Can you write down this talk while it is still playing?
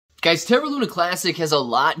Guys, Terra Luna Classic has a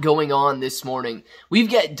lot going on this morning.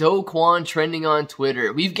 We've got Do Kwon trending on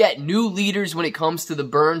Twitter. We've got new leaders when it comes to the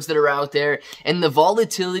burns that are out there, and the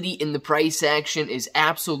volatility in the price action is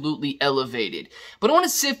absolutely elevated. But I want to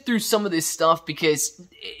sift through some of this stuff because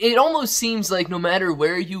it almost seems like no matter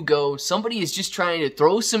where you go, somebody is just trying to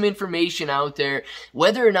throw some information out there,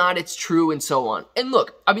 whether or not it's true and so on. And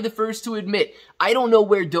look, I'll be the first to admit, I don't know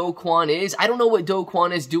where Do Kwon is. I don't know what Do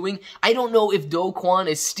Kwon is doing. I don't know if Do Kwon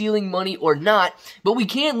is stealing money or not, but we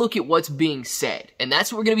can look at what's being said. And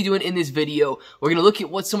that's what we're going to be doing in this video. We're going to look at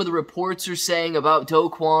what some of the reports are saying about Do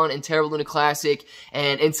Kwon and Terra Luna Classic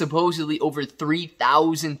and supposedly over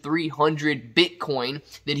 3,300 Bitcoin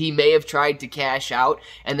that he may have tried to cash out.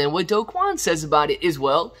 And then what Do Kwon says about it as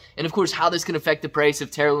well. And of course, how this can affect the price of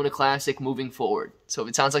Terra Luna Classic moving forward. So if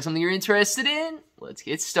it sounds like something you're interested in, let's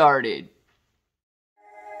get started.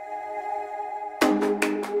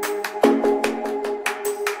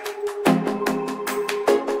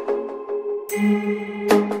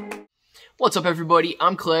 What's up, everybody?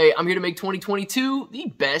 I'm Clay. I'm here to make 2022 the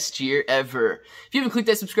best year ever. If you haven't clicked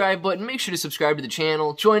that subscribe button, make sure to subscribe to the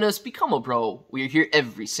channel. Join us, become a bro. We are here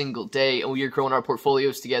every single day, and we are growing our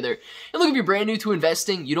portfolios together. And look, if you're brand new to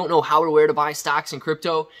investing, you don't know how or where to buy stocks and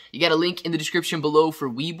crypto, you got a link in the description below for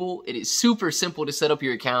Webull. It is super simple to set up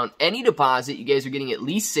your account. Any deposit, you guys are getting at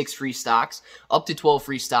least 6 free stocks, up to 12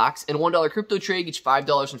 free stocks, and $1 crypto trade gets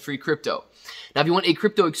 $5 in free crypto. Now, if you want a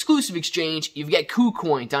crypto exclusive exchange, you've got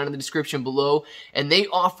KuCoin down in the description below, and they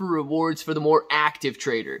offer rewards for the more active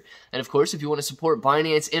trader. And of course, if you want to support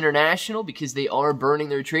Binance International because they are burning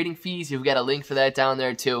their trading fees, you've got a link for that down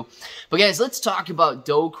there too. But guys, let's talk about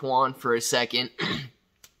Do Kwon for a second.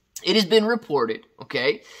 It has been reported,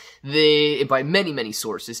 okay, by many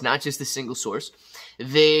sources, not just a single source,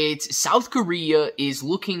 that South Korea is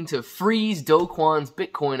looking to freeze Do Kwon's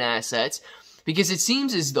Bitcoin assets because it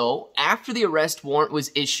seems as though after the arrest warrant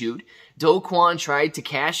was issued, Do Kwon tried to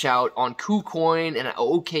cash out on KuCoin and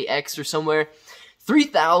OKX or somewhere,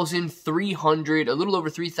 3,300, a little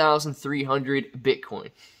over 3,300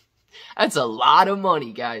 Bitcoin. That's a lot of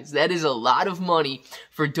money, guys. That is a lot of money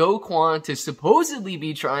for Do Kwon to supposedly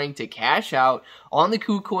be trying to cash out on the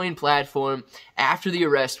KuCoin platform after the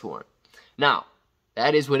arrest warrant. Now,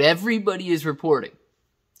 that is what everybody is reporting.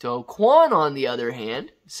 Do Kwon, on the other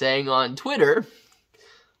hand, saying on Twitter,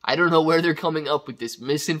 I don't know where they're coming up with this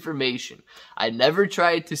misinformation. I never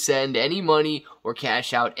tried to send any money or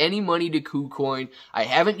cash out any money to KuCoin. I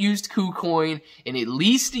haven't used KuCoin in at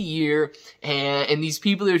least a year, and these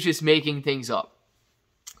people are just making things up.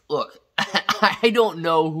 Look, I don't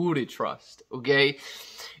know who to trust, okay?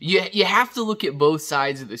 You have to look at both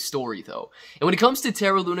sides of the story, though. And when it comes to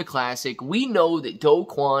Terra Luna Classic, we know that Do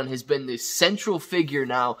Kwon has been this central figure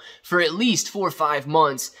now for at least 4 or 5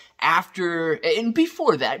 months after, and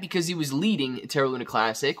before that, because he was leading Terra Luna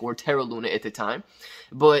Classic, or Terra Luna at the time.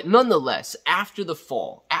 But nonetheless, after the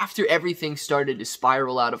fall, after everything started to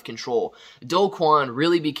spiral out of control, Do Kwon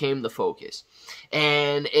really became the focus.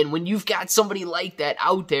 And when you've got somebody like that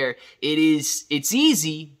out there, it's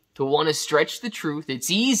easy to want to stretch the truth.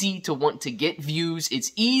 It's easy to want to get views.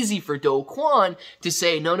 It's easy for Do Kwon to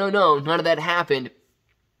say, no, none of that happened.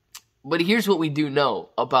 But here's what we do know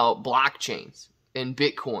about blockchains and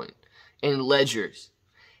Bitcoin and ledgers.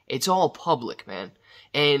 It's all public, man.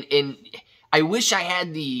 And I wish I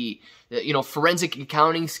had the forensic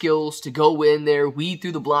accounting skills to go in there, weed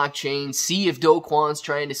through the blockchain, see if Do Kwon's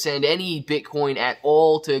trying to send any Bitcoin at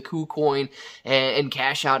all to KuCoin and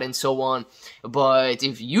cash out and so on. But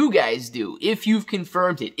if you guys do, if you've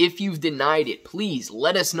confirmed it, if you've denied it, please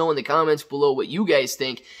let us know in the comments below what you guys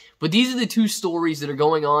think. But these are the two stories that are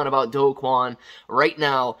going on about Do Kwon right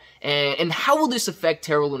now. And how will this affect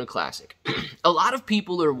Terra Luna Classic? A lot of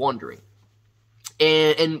people are wondering.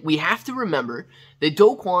 And we have to remember that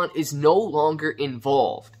Do Kwon is no longer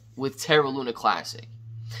involved with Terra Luna Classic.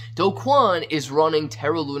 Do Kwon is running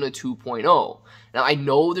Terra Luna 2.0. Now, I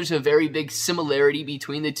know there's a very big similarity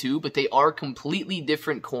between the two, but they are completely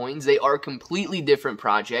different coins. They are completely different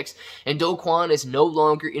projects. And Do Kwon is no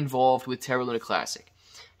longer involved with Terra Luna Classic.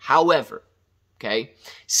 However, okay,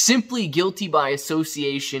 simply guilty by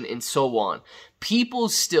association and so on, people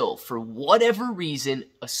still, for whatever reason,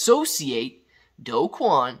 associate Do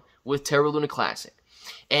Kwon with Terra Luna Classic.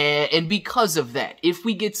 And because of that, if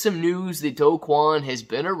we get some news that Do Kwon has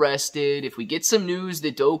been arrested, if we get some news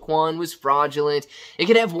that Do Kwon was fraudulent, it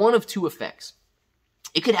could have one of two effects.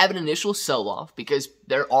 It could have an initial sell-off because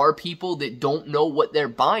there are people that don't know what they're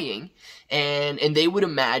buying, and they would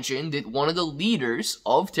imagine that one of the leaders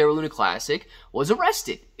of Terra Luna Classic was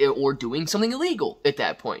arrested or doing something illegal at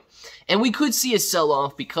that point. And we could see a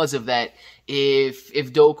sell-off because of that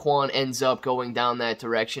if Do Kwon ends up going down that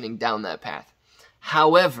direction and down that path.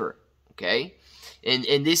 However, okay,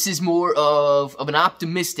 and this is more of an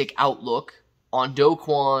optimistic outlook on Do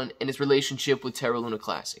Kwon and his relationship with Terra Luna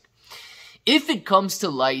Classic. If it comes to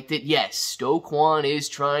light that, yes, Do Kwon is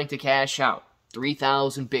trying to cash out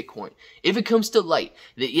 3,000 Bitcoin. If it comes to light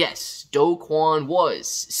that, yes, Do Kwon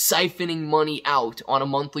was siphoning money out on a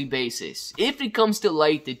monthly basis. If it comes to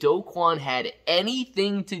light that Do Kwon had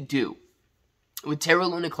anything to do with Terra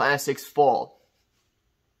Luna Classic's fall,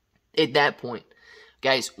 at that point,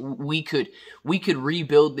 guys, we could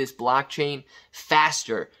rebuild this blockchain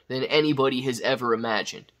faster than anybody has ever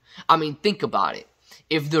imagined. I mean, think about it.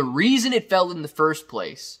 If the reason it fell in the first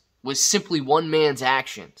place was simply one man's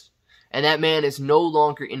actions, and that man is no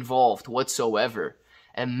longer involved whatsoever,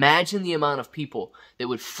 imagine the amount of people that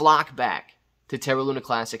would flock back to Terra Luna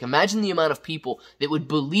Classic. Imagine the amount of people that would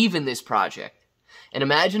believe in this project. And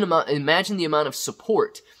imagine the amount of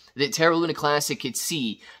support that Terra Luna Classic could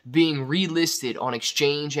see being relisted on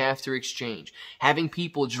exchange after exchange, having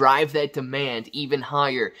people drive that demand even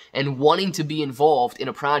higher and wanting to be involved in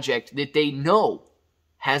a project that they know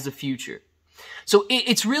has a future. So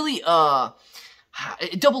it's really a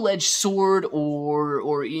double-edged sword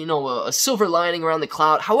or you know, a silver lining around the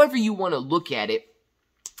cloud, however you want to look at it.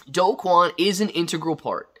 Do Kwon is an integral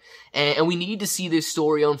part, and we need to see this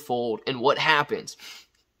story unfold and what happens.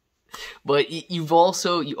 But you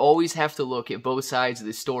always have to look at both sides of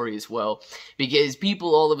the story as well, because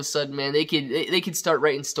people all of a sudden, man, they could start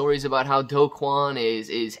writing stories about how Do Kwon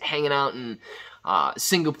is hanging out in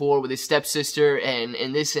Singapore with his stepsister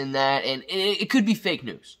and this and that, and it could be fake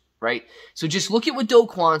news, right? So just look at what Do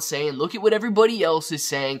Kwon's saying, look at what everybody else is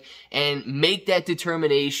saying, and make that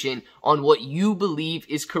determination on what you believe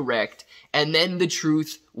is correct, and then the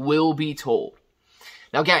truth will be told.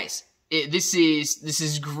 Now, guys, this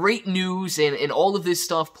is great news and all of this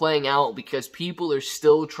stuff playing out because people are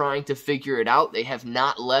still trying to figure it out. They have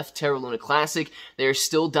not left Terra Luna Classic. They're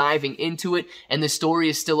still diving into it, and the story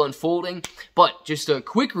is still unfolding. But just a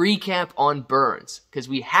quick recap on burns, because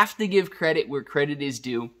we have to give credit where credit is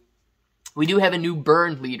due. We do have a new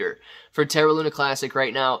burn leader for Terra Luna Classic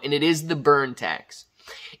right now, and it is the burn tax.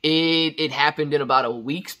 It happened in about a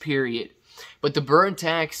week's period. But the burn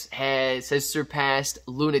tax has surpassed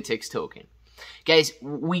Lunatic's token. Guys,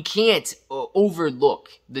 we can't overlook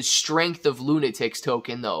the strength of Lunatic's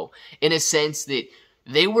token, though, in a sense that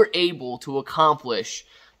they were able to accomplish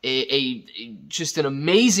just an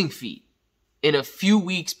amazing feat in a few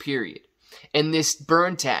weeks period. And this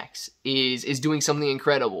burn tax is doing something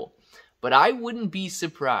incredible. But I wouldn't be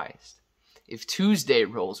surprised if Tuesday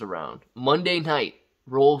rolls around, Monday night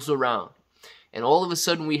rolls around, and all of a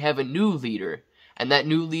sudden we have a new leader, and that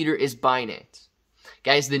new leader is Binance.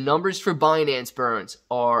 Guys, the numbers for Binance burns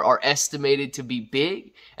are estimated to be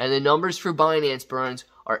big, and the numbers for Binance burns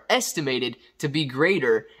are estimated to be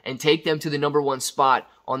greater and take them to the #1 spot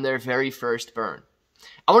on their very first burn.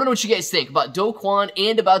 I want to know what you guys think about Do Kwon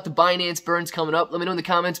and about the Binance burns coming up. Let me know in the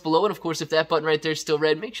comments below, and of course, if that button right there is still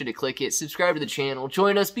red, make sure to click it, subscribe to the channel,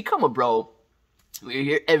 join us, become a bro. We're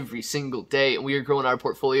here every single day, and we are growing our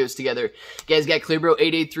portfolios together. You guys got ClayBro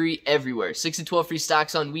 883 everywhere. 6 to 12 free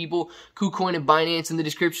stocks on Webull, KuCoin, and Binance in the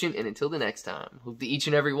description. And until the next time, hope that each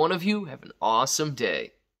and every one of you have an awesome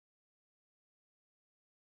day.